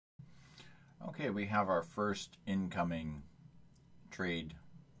Okay, we have our first incoming trade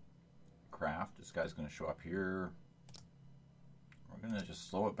craft. This guy's going to show up here. We're going to just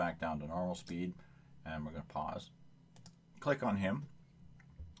slow it back down to normal speed, and we're going to pause. Click on him.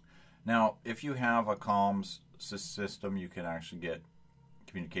 Now, if you have a comms system, you can actually get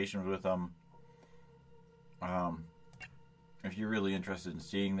communications with them. If you're really interested in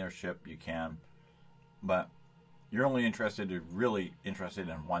seeing their ship, you can. But you're only really interested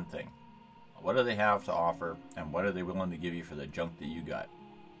in one thing. What do they have to offer, and what are they willing to give you for the junk that you got?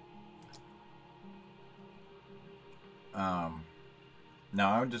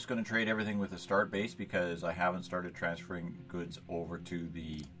 Now I'm just going to trade everything with the start base because I haven't started transferring goods over to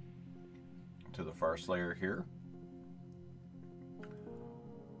the Farslayer here.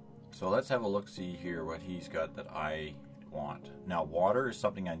 So let's have a look-see here what he's got that I want. Now water is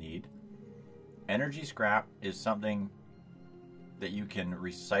something I need. Energy scrap is something that you can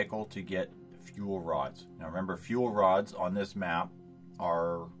recycle to get fuel rods. Now remember, fuel rods on this map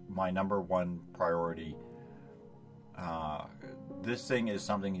are my #1 priority. This thing is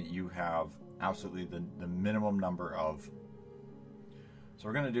something that you have absolutely the minimum number of. So what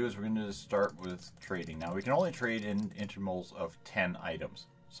we're going to do is we're going to start with trading. Now we can only trade in intervals of 10 items.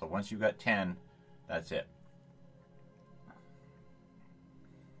 So once you've got 10, that's it.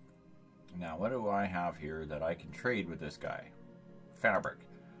 Now what do I have here that I can trade with this guy? Fabric.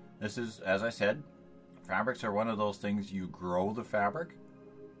 This is, as I said, fabrics are one of those things you grow the fabric.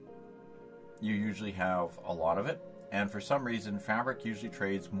 You usually have a lot of it. And for some reason, fabric usually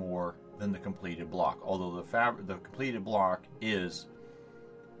trades more than the completed block. Although the completed block is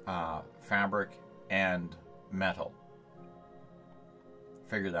fabric and metal.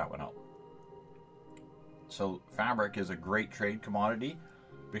 Figure that one out. So fabric is a great trade commodity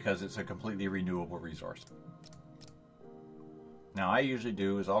because it's a completely renewable resource. Now I usually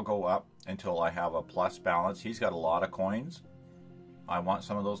do is I'll go up until I have a plus balance. He's got a lot of coins. I want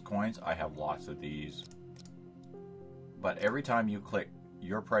some of those coins. I have lots of these. But every time you click,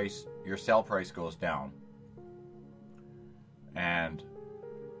 your sell price goes down. And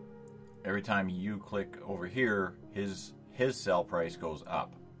every time you click over here, his sell price goes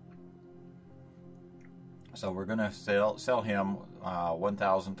up. So we're going to sell him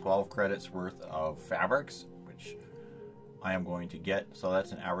 1,012 credits worth of fabrics, which I am going to get. So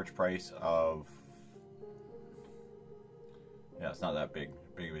that's an average price of, yeah, it's not that big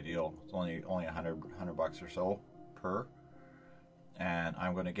of a deal. It's only $100 bucks or so per. And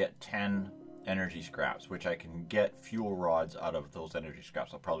I'm going to get 10 energy scraps, which I can get fuel rods out of those energy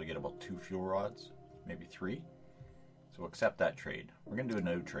scraps. I'll probably get about 2 fuel rods, maybe 3. So accept that trade. We're going to do a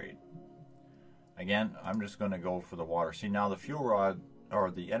new trade. Again, I'm just going to go for the water. See, now the fuel rod, or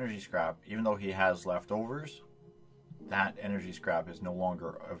the energy scrap, even though he has leftovers, that energy scrap is no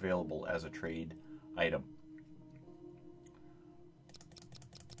longer available as a trade item.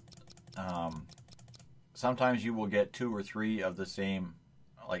 Sometimes you will get 2 or 3 of the same,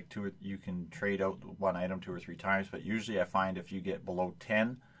 like you can trade out one item 2 or 3 times, but usually I find if you get below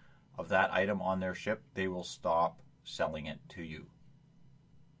 10 of that item on their ship, they will stop selling it to you.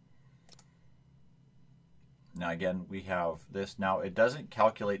 Now again, we have this. Now it doesn't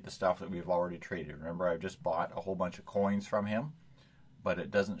calculate the stuff that we've already traded. Remember, I've just bought a whole bunch of coins from him, but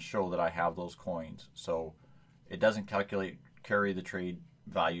it doesn't show that I have those coins. So it doesn't carry the trade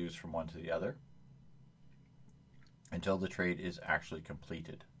values from one to the other until the trade is actually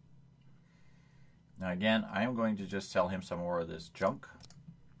completed. Now again, I am going to just sell him some more of this junk,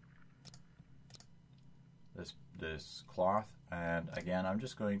 this cloth, and again I'm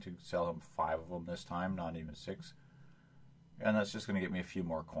just going to sell him 5 of them this time, not even 6, and that's just going to get me a few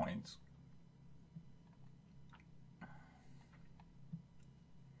more coins.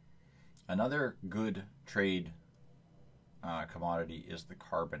 Another good trade commodity is the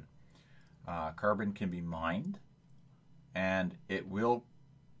carbon. Carbon can be mined, and it will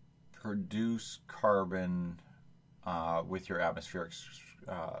produce carbon with your atmospheric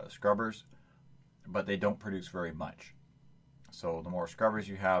scrubbers, but they don't produce very much. So the more scrubbers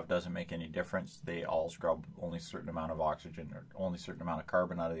you have doesn't make any difference. They all scrub only a certain amount of oxygen, or only a certain amount of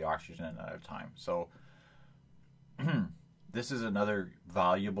carbon out of the oxygen at a time. So this is another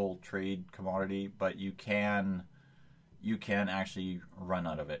valuable trade commodity, but you can actually run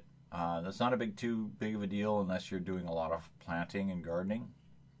out of it. That's not too big of a deal unless you're doing a lot of planting and gardening.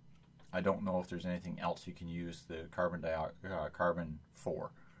 I don't know if there's anything else you can use the carbon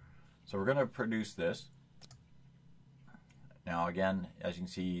for. So we're going to produce this. Now again, as you can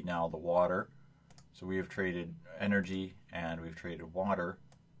see now, the water. So we have traded energy and we've traded water.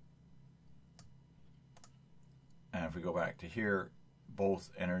 And if we go back to here, both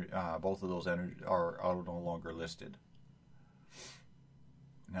of those are no longer listed.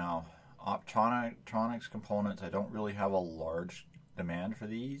 Now, optronics components, I don't really have a large demand for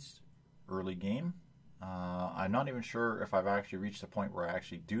these early game. I'm not even sure if I've actually reached the point where I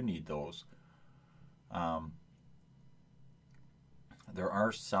actually do need those. There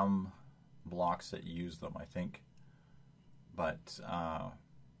are some blocks that use them, I think, but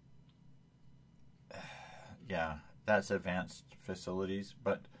yeah, that's advanced facilities,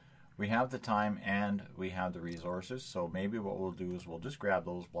 but we have the time and we have the resources, so maybe what we'll do is we'll just grab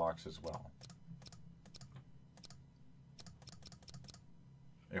those blocks as well,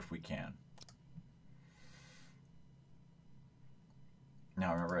 if we can.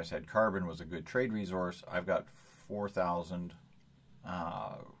 Now remember, I said carbon was a good trade resource. I've got 4,000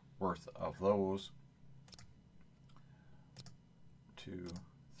 worth of those. 2,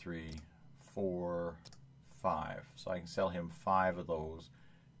 3, 4, 5. So I can sell him 5 of those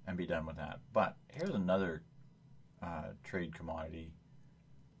and be done with that. But here's another trade commodity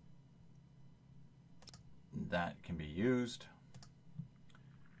that can be used.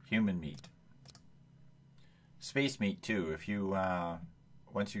 Human meat. Space meat too. If you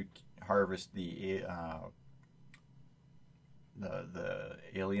once you harvest the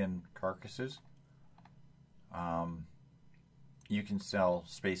alien carcasses, you can sell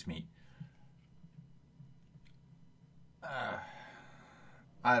space meat.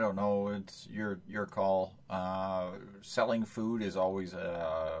 I don't know. It's your call. Selling food is always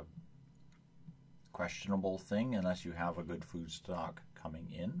a questionable thing unless you have a good food stock coming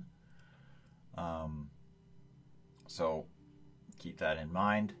in. So keep that in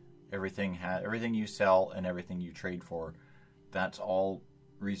mind. Everything you sell and everything you trade for, that's all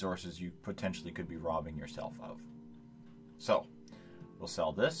resources you potentially could be robbing yourself of. So we'll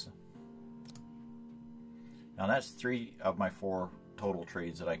sell this. Now that's 3 of my 4 total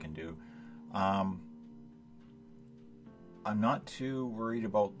trades that I can do. I'm not too worried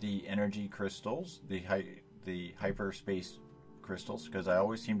about the energy crystals, the hyperspace crystals, because I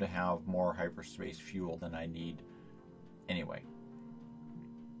always seem to have more hyperspace fuel than I need anyway.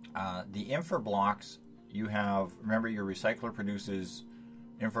 The infra blocks, you have, remember, your recycler produces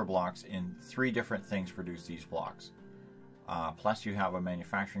infra blocks in 3 different things produce these blocks. Plus you have a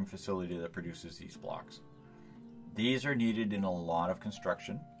manufacturing facility that produces these blocks. These are needed in a lot of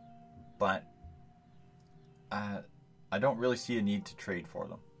construction, but I don't really see a need to trade for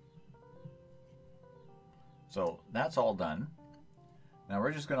them. So that's all done. Now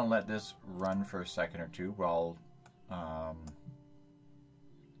we're just going to let this run for a second or two while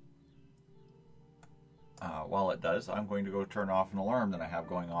it does. I'm going to go turn off an alarm that I have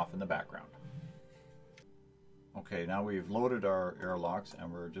going off in the background. Okay, now we've loaded our airlocks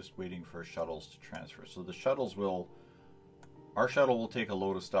and we're just waiting for shuttles to transfer. So the shuttles our shuttle will take a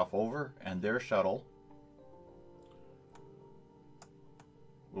load of stuff over, and their shuttle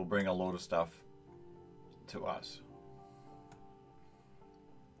will bring a load of stuff to us.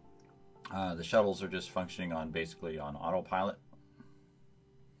 The shuttles are just functioning basically on autopilot.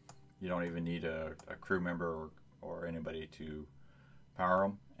 You don't even need a crew member or anybody to power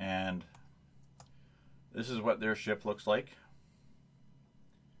them. And this is what their ship looks like.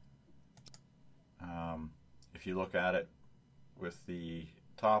 If you look at it with the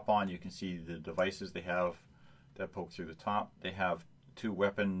top on, you can see the devices they have that poke through the top. They have 2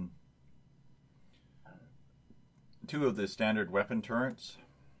 of the standard weapon turrets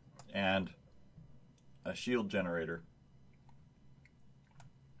and a shield generator.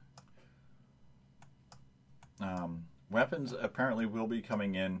 Weapons apparently will be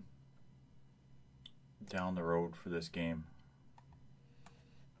coming in down the road for this game.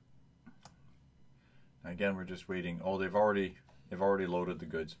 Again, we're just waiting. Oh, they've already loaded the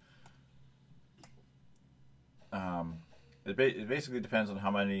goods. It basically depends on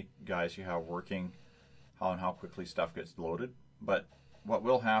how many guys you have working, how quickly stuff gets loaded. But what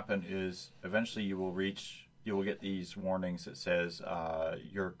will happen is eventually you will get these warnings that says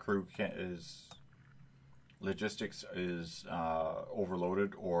your crew logistics is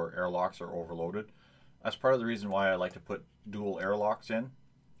overloaded, or airlocks are overloaded. That's part of the reason why I like to put dual airlocks in,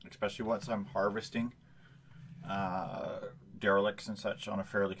 especially once I'm harvesting derelicts and such on a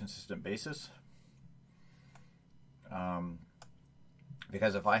fairly consistent basis.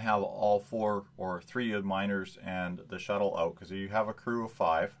 Because if I have all 4 or 3 of miners and the shuttle out, because you have a crew of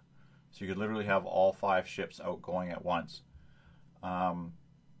 5, so you could literally have all 5 ships out going at once,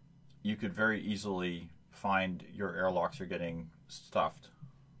 you could very easily find your airlocks are getting stuffed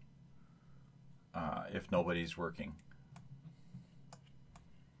if nobody's working.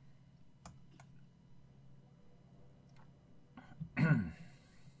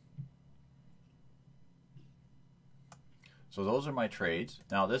 So those are my trades.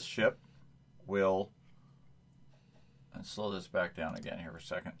 Now this ship will, let's slow this back down again here for a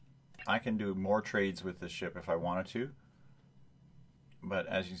second. I can do more trades with this ship if I wanted to, but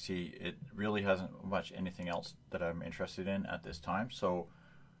as you see, it really hasn't much anything else that I'm interested in at this time. So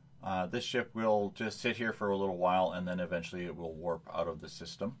this ship will just sit here for a little while, and then eventually it will warp out of the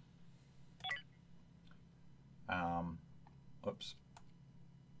system. Oops.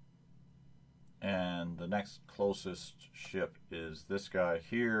 And the next closest ship is this guy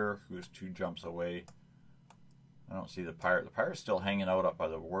here, who's 2 jumps away. I don't see the pirate. The pirate's still hanging out up by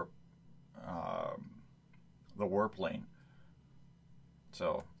the warp lane.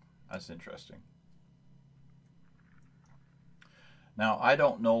 So that's interesting. Now I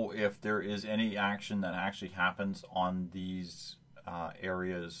don't know if there is any action that actually happens on these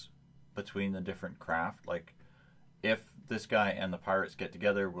areas between the different craft. Like, if this guy and the pirates get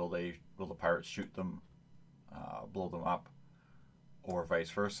together, will the pirates shoot them, blow them up, or vice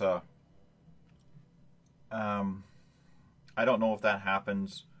versa? I don't know if that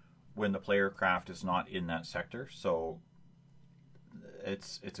happens when the player craft is not in that sector, so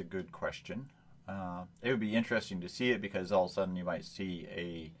it's a good question. It would be interesting to see it, because all of a sudden you might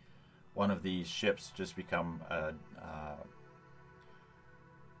see one of these ships just become a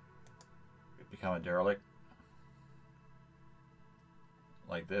derelict.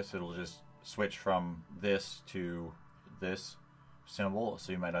 Like this, it'll just switch from this to this symbol,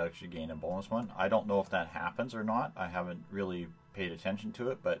 so you might actually gain a bonus one. I don't know if that happens or not. I haven't really paid attention to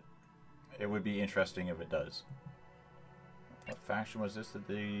it, but it would be interesting if it does. What faction was this?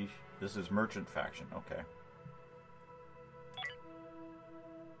 This is merchant faction. Okay.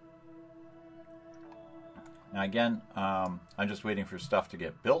 Now again, I'm just waiting for stuff to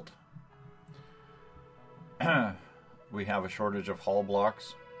get built. We have a shortage of hull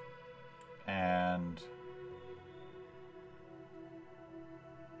blocks and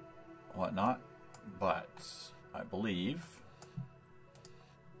whatnot, but I believe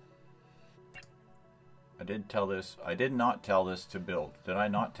I did not tell this to build. Did I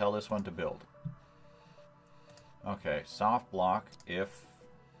not tell this one to build? Okay, soft block if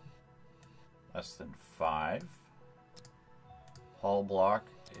less than 5. Hull block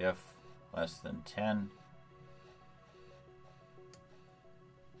if less than 10.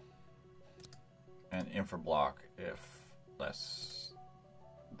 And infra block if less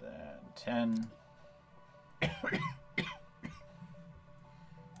than 10.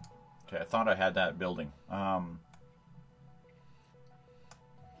 Okay, I thought I had that building.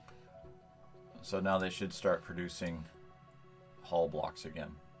 So now they should start producing hull blocks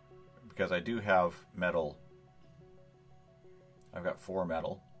again, because I do have metal. I've got 4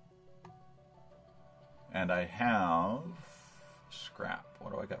 metal, and I have scrap.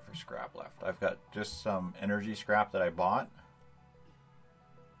 What do I got for scrap left? I've got just some energy scrap that I bought.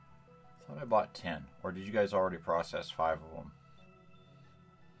 I thought I bought 10, or did you guys already process 5 of them?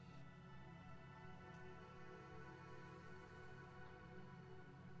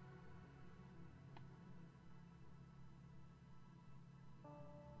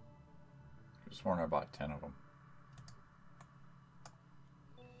 I could have sworn I bought 10 of them.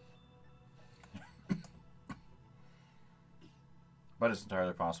 But it's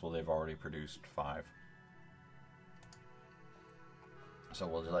entirely possible they've already produced 5. So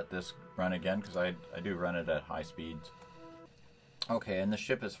we'll just let this run again, because I do run it at high speeds. Okay, and the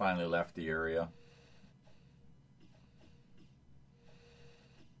ship has finally left the area.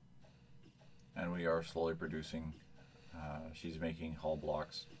 And we are slowly producing. She's making hull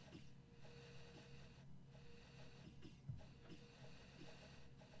blocks.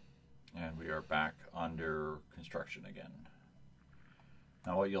 And we are back under construction again.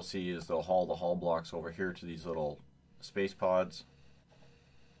 Now what you'll see is they'll haul the hull blocks over here to these little space pods.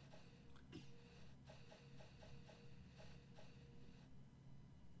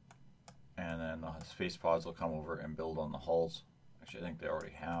 And then the space pods will come over and build on the hulls. Actually, I think they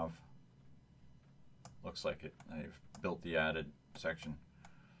already have. Looks like it. They've built the added section.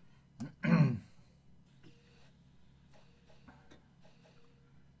 And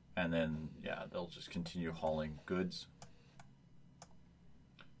then, yeah, they'll just continue hauling goods.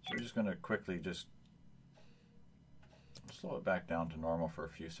 So we're just going to quickly just slow it back down to normal for a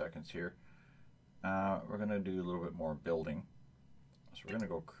few seconds here. We're going to do a little bit more building. So we're going to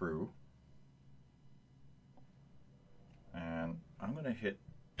go crew. And I'm going to hit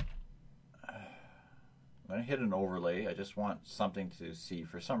an overlay. I just want something to see.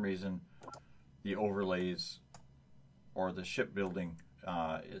 For some reason, the overlays or the shipbuilding,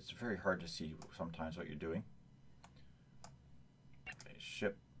 it's very hard to see sometimes what you're doing. Okay,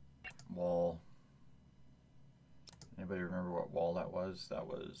 ship wall Anybody remember what wall that was? That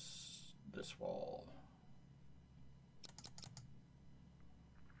was this wall.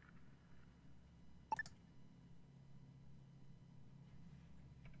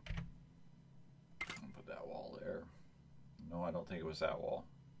 I'll put that wall there. No, I don't think it was that wall.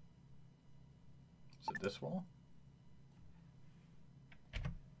 Is it this wall?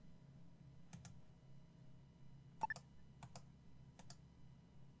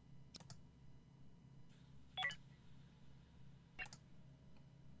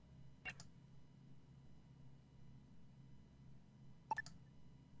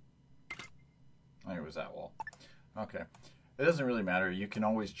 I think it was that wall. Okay. It doesn't really matter. You can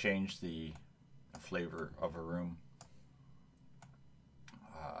always change the flavor of a room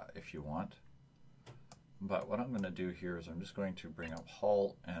if you want. But what I'm going to do here is I'm just going to bring up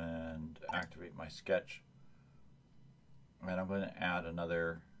hull and activate my sketch. And I'm going to add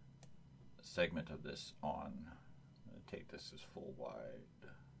another segment of this on. I'm going to take this as full wide.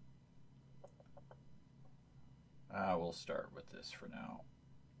 We'll start with this for now.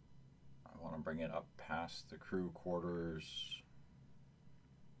 I want to bring it up past the crew quarters.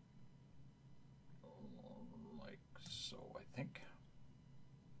 Like so, I think.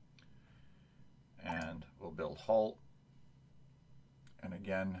 And we'll build hull. And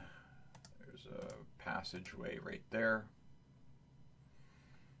again, there's a passageway right there.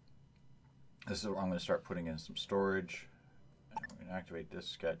 This is where I'm going to start putting in some storage. And I'm going to activate this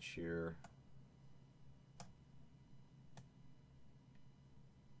sketch here.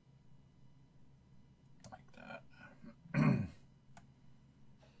 Like that. And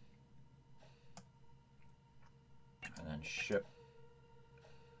then ship.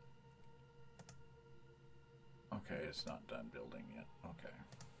 Okay, it's not done building yet. Okay.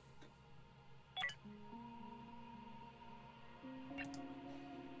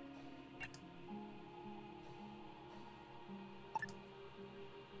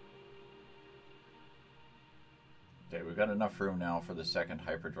 Okay, we've got enough room now for the second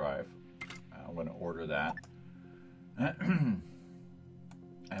hyperdrive. I'm going to order that. And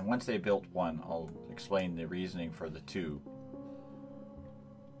once they built one, I'll explain the reasoning for the two.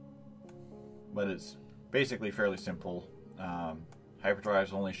 But it's basically fairly simple.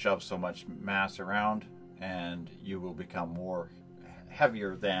 Hyperdrives only shove so much mass around, and you will become more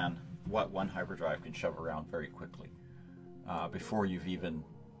heavier than what one hyperdrive can shove around very quickly before you've even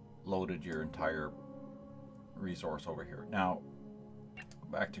loaded your entire resource over here. Now,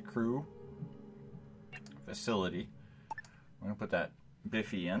 back to crew facility. I'm going to put that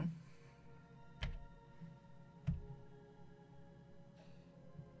Biffy in.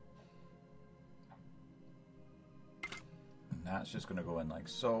 That's just going to go in like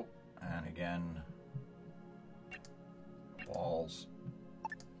so, and again, walls,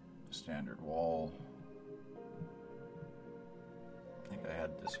 standard wall. I think I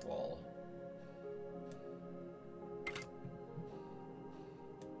had this wall,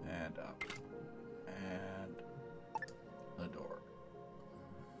 and up, and the door,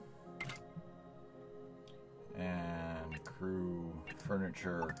 and crew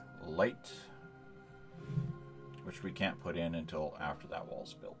furniture light, which we can't put in until after that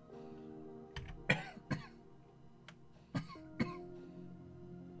wall's built.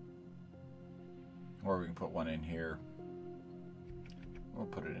 Or we can put one in here. We'll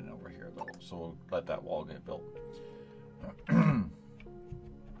put it in over here though, so we'll let that wall get built.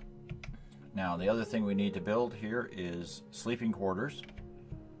 Now the other thing we need to build here is sleeping quarters.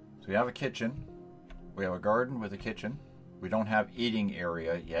 So we have a kitchen, we have a garden with a kitchen. We don't have eating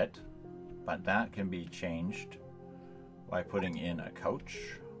area yet, but that can be changed by putting in a couch.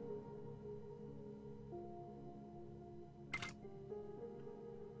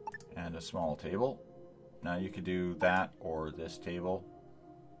 And a small table. Now you could do that or this table.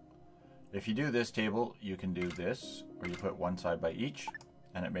 If you do this table, you can do this, or you put one side by each,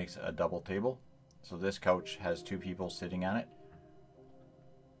 and it makes a double table. So this couch has two people sitting on it.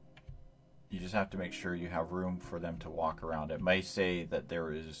 You just have to make sure you have room for them to walk around. It may say that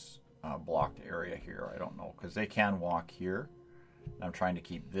there is a blocked area here. I don't know, because they can walk here. I'm trying to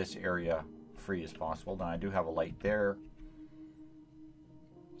keep this area free as possible. Now I do have a light there,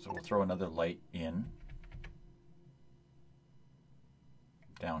 so we'll throw another light in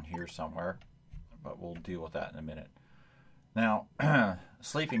down here somewhere, but we'll deal with that in a minute. Now,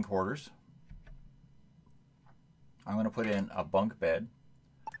 sleeping quarters. I'm going to put in a bunk bed,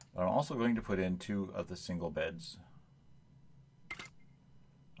 but I'm also going to put in two of the single beds.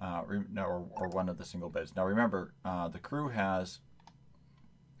 Or one of the single beds. Now remember, the crew has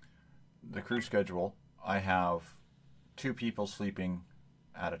the crew schedule. I have 2 people sleeping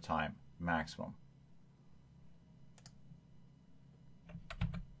at a time, maximum.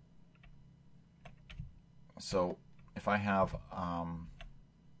 So if I have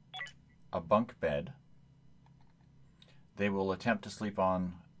a bunk bed, they will attempt to sleep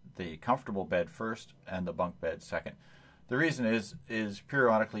on the comfortable bed first and the bunk bed second. The reason is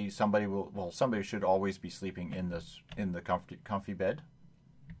periodically somebody should always be sleeping in the comfy bed.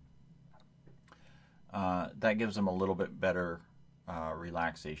 That gives them a little bit better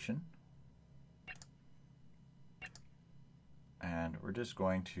relaxation. And we're just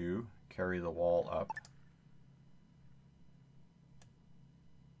going to carry the wall up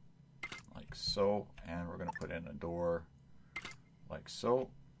like so, and we're going to put in a door like so,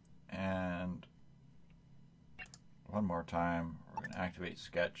 and one more time we're going to activate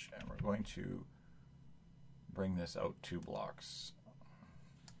sketch, and we're going to bring this out 2 blocks.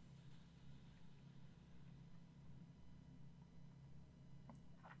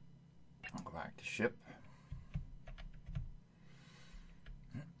 I'll go back to ship.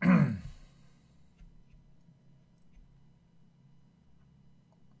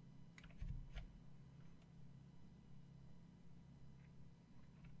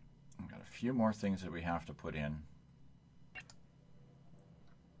 Few more things that we have to put in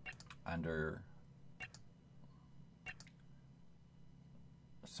under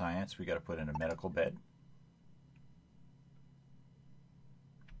science. We got to put in a medical bed.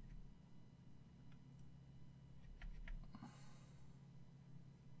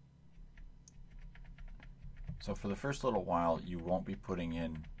 So for the first little while, you won't be putting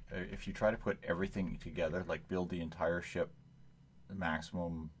in, if you try to put everything together, like build the entire ship, the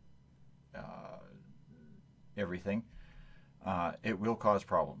maximum everything, it will cause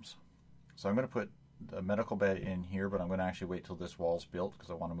problems. So I'm going to put the medical bed in here, but I'm going to actually wait till this wall's built because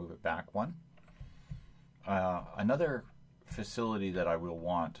I want to move it back one. Another facility that I will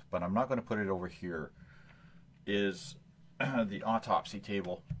want, but I'm not going to put it over here, is the autopsy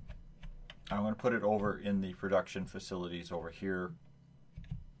table. I'm going to put it over in the production facilities over here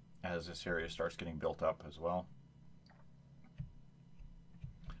as this area starts getting built up as well.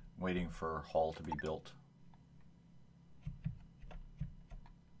 Waiting for hull to be built.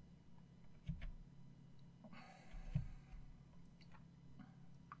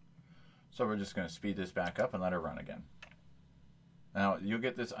 So we're just going to speed this back up and let it run again. Now you'll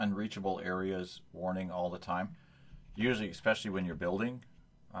get this unreachable areas warning all the time. Usually, especially when you're building,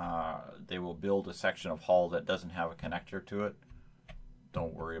 they will build a section of hull that doesn't have a connector to it.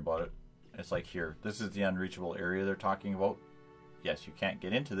 Don't worry about it. It's like here. This is the unreachable area they're talking about. Yes, you can't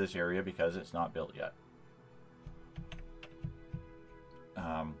get into this area because it's not built yet.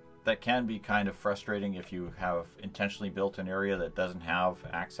 That can be kind of frustrating if you have intentionally built an area that doesn't have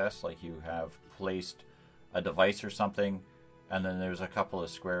access, like you have placed a device or something, and then there's a couple of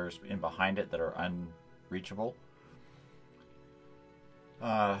squares in behind it that are unreachable.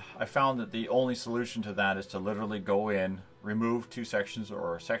 I found that the only solution to that is to literally go in, remove 2 sections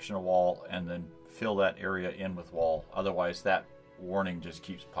or a section of wall, and then fill that area in with wall. Otherwise, that warning just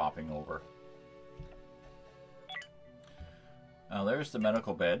keeps popping over. Now there's the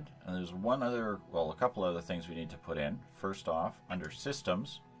medical bed, and there's a couple other things we need to put in. First off, under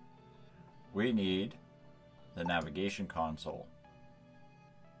systems, we need the navigation console.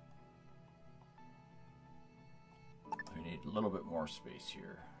 We need a little bit more space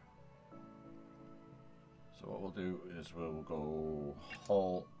here. So what we'll do is we'll go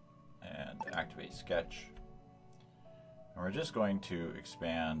hull and activate sketch. And we're just going to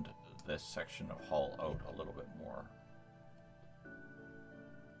expand this section of hull out a little bit more.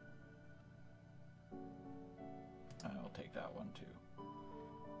 And I'll take that one too.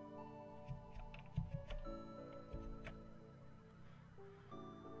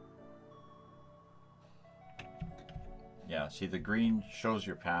 Yeah, see the green shows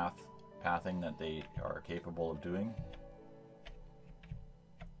your pathing that they are capable of doing.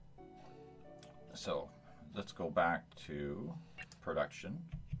 So let's go back to production.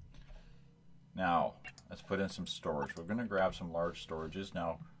 Now let's put in some storage. We're going to grab some large storages.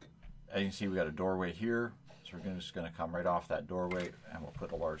 Now as you can see, we got a doorway here, so we're just going to come right off that doorway and we'll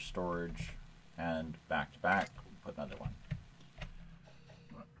put a large storage, and back to back we'll put another one.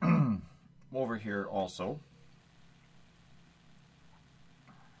 Over here also,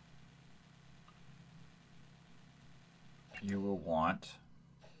 you will want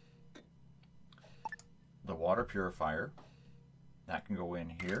the water purifier. That can go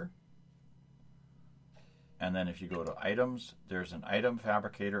in here. And then if you go to items, there's an item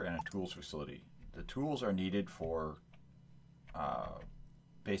fabricator and a tools facility. The tools are needed for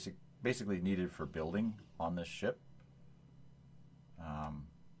basically needed for building on this ship.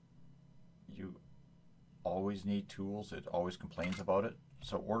 You always need tools. It always complains about it.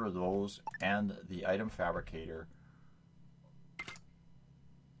 So order those and the item fabricator.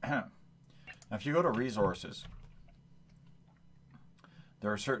 Now, if you go to resources,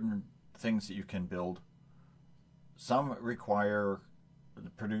 there are certain things that you can build. Some require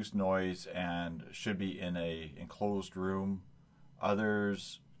produce noise and should be in a enclosed room.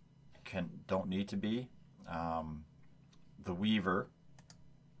 Others don't need to be. The weaver,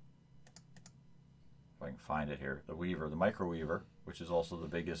 if I can find it here, the microweaver, which is also the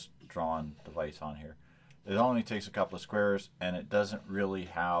biggest drawn device on here. It only takes a couple of squares, and it doesn't really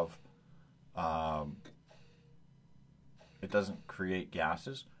have, it doesn't create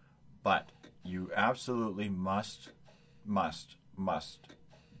gases, but you absolutely must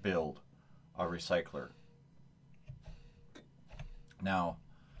build a recycler. Now,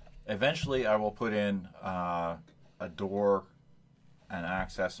 eventually I will put in a door and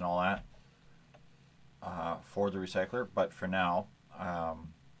access and all that for the recycler, but for now,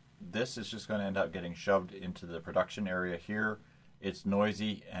 this is just going to end up getting shoved into the production area here. It's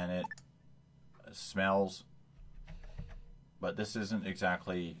noisy and it smells, but this isn't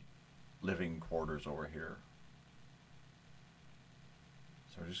exactly living quarters over here.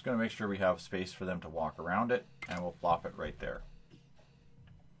 So we're just going to make sure we have space for them to walk around it, and we'll plop it right there.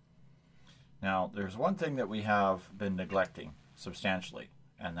 Now, there's one thing that we have been neglecting substantially,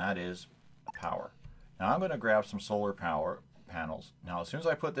 and that is power. Now, I'm going to grab some solar power panels. Now, as soon as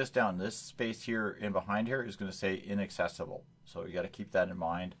I put this down, this space here in behind here is going to say inaccessible. So you got to keep that in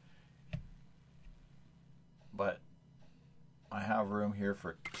mind. But I have room here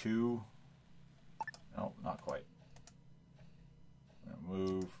for 2. No, not quite. I'm going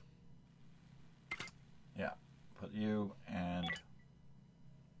to move. Yeah, put you and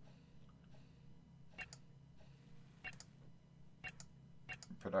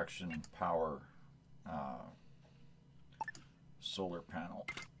production power solar panel.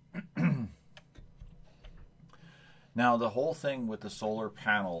 Now, the whole thing with the solar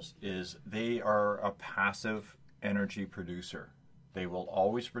panels is they are a passive energy producer. They will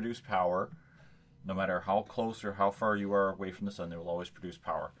always produce power. No matter how close or how far you are away from the sun, they will always produce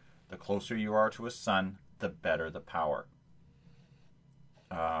power. The closer you are to a sun, the better the power.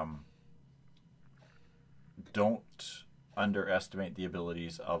 Don't underestimate the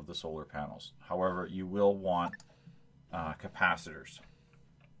abilities of the solar panels. However, you will want capacitors.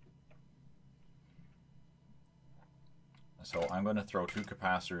 So I'm going to throw 2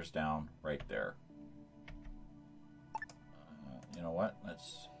 capacitors down right there. You know what?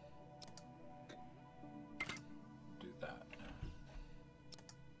 Let's do that.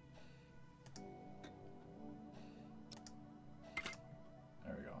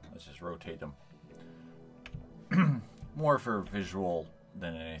 There we go. Let's just rotate them. More for visual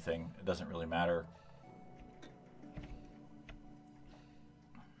than anything. It doesn't really matter.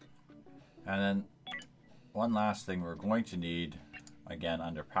 And then one last thing we're going to need, again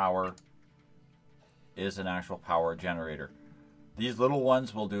under power, is an actual power generator. These little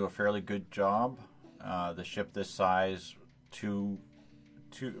ones will do a fairly good job. The ship this size,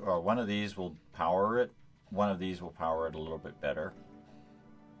 one of these will power it. One of these will power it a little bit better.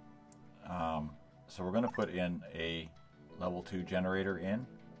 So we're going to put in a level 2 generator in.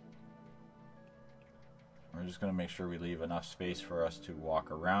 We're just going to make sure we leave enough space for us to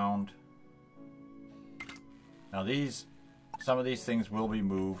walk around. Now some of these things will be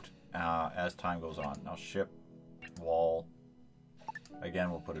moved as time goes on. Now ship, wall,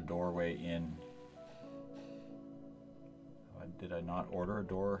 again we'll put a doorway in. Did I not order a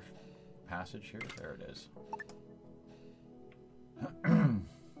door passage here? There it is.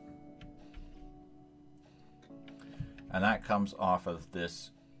 And that comes off of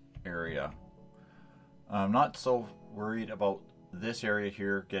this area. I'm not so worried about this area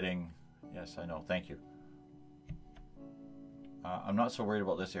here getting, yes I know, thank you. I'm not so worried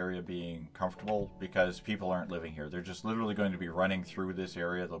about this area being comfortable because people aren't living here. They're just literally going to be running through this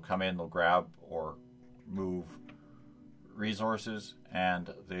area. They'll come in, they'll grab or move resources,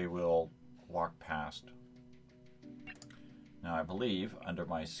 and they will walk past. Now I believe under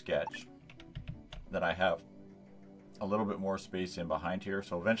my sketch that I have a little bit more space in behind here,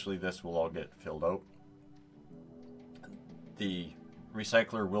 so eventually this will all get filled out. The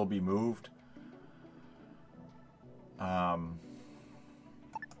recycler will be moved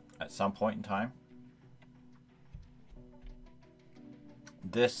at some point in time.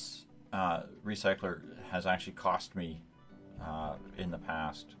 This recycler has actually cost me in the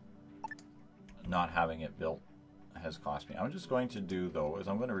past. Not having it built has cost me. I'm just going to do though is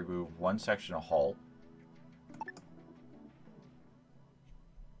I'm going to remove one section of hull.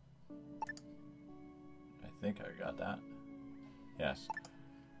 I think I got that. Yes.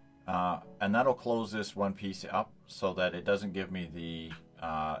 And that'll close this one piece up so that it doesn't give me the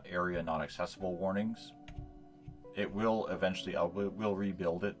area not accessible warnings. It will eventually, we'll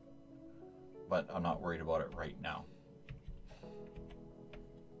rebuild it, but I'm not worried about it right now.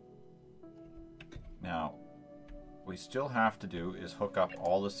 Now, what we still have to do is hook up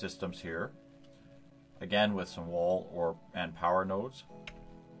all the systems here, again with some wall and power nodes.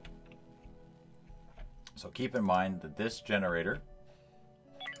 So keep in mind that this generator,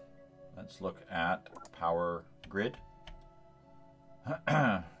 let's look at power grid.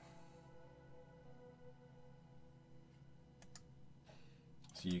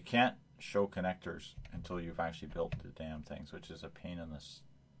 So you can't show connectors until you've actually built the damn things, which is a pain in this.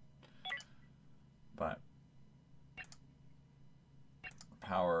 But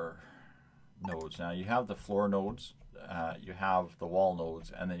power nodes. Now you have the floor nodes, you have the wall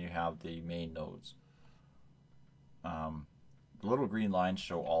nodes, and then you have the main nodes. The little green lines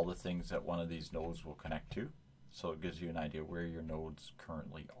show all the things that one of these nodes will connect to, so it gives you an idea where your nodes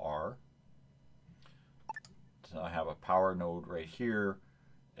currently are. So I have a power node right here.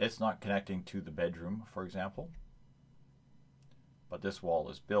 It's not connecting to the bedroom, for example, but this wall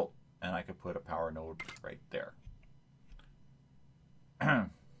is built, and I could put a power node right there.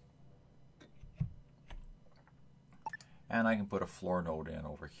 And I can put a floor node in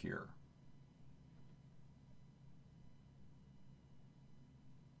over here.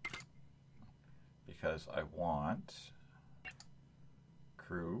 Because I want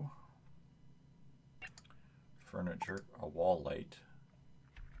crew, furniture, a wall light.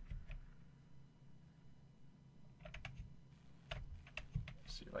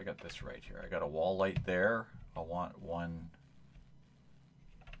 Let's see if I got this right here. I got a wall light there. I want one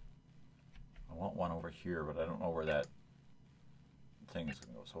over here, but I don't know where that thing is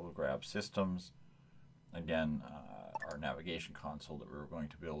going to go. So we'll grab systems. Again, our navigation console that we were going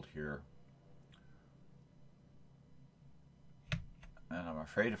to build here. And I'm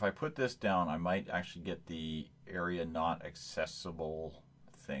afraid if I put this down, I might actually get the area not accessible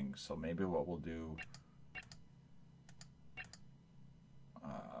thing. So maybe what we'll do,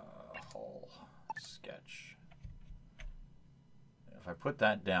 hull sketch. If I put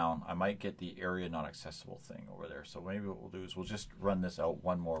that down, I might get the area not accessible thing over there. So maybe what we'll do is we'll just run this out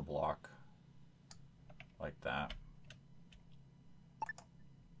one more block like that.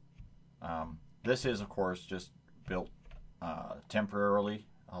 This is, of course, just built temporarily.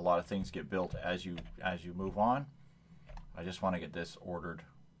 A lot of things get built as you move on. I just want to get this ordered,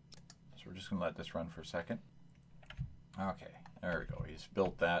 so we're just going to let this run for a second. Okay, there we go. He's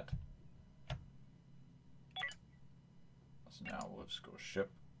built that. So now we'll just go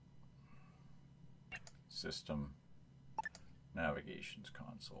ship, system, navigations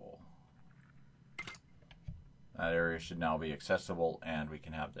console. That area should now be accessible, and we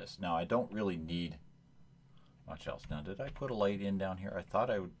can have this. Now I don't really need much else. Now, did I put a light in down here? I thought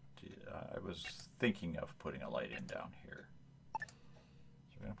I would. I was thinking of putting a light in down here.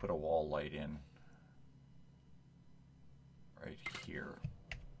 So we're going to put a wall light in right here.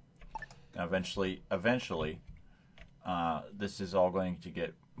 Now, eventually, this is all going to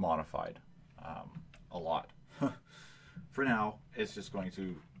get modified a lot. For now, it's just going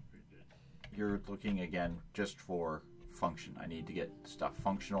to. You're looking again just for function. I need to get stuff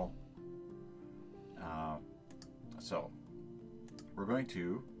functional. So we're going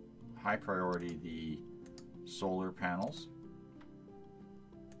to high priority the solar panels.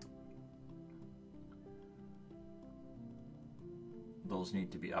 Those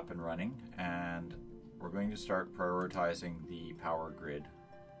need to be up and running, and we're going to start prioritizing the power grid.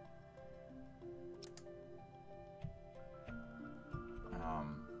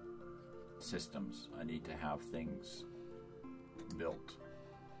 Systems. I need to have things built.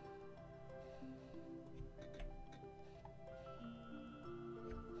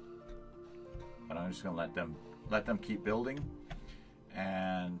 But I'm just going to let them keep building,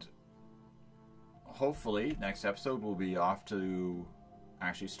 and hopefully next episode we'll be off to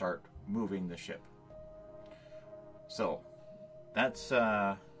actually start moving the ship. So that's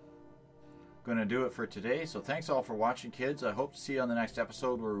going to do it for today. So thanks all for watching, kids. I hope to see you on the next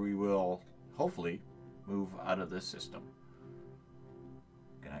episode where we will hopefully move out of this system.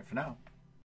 Good night for now.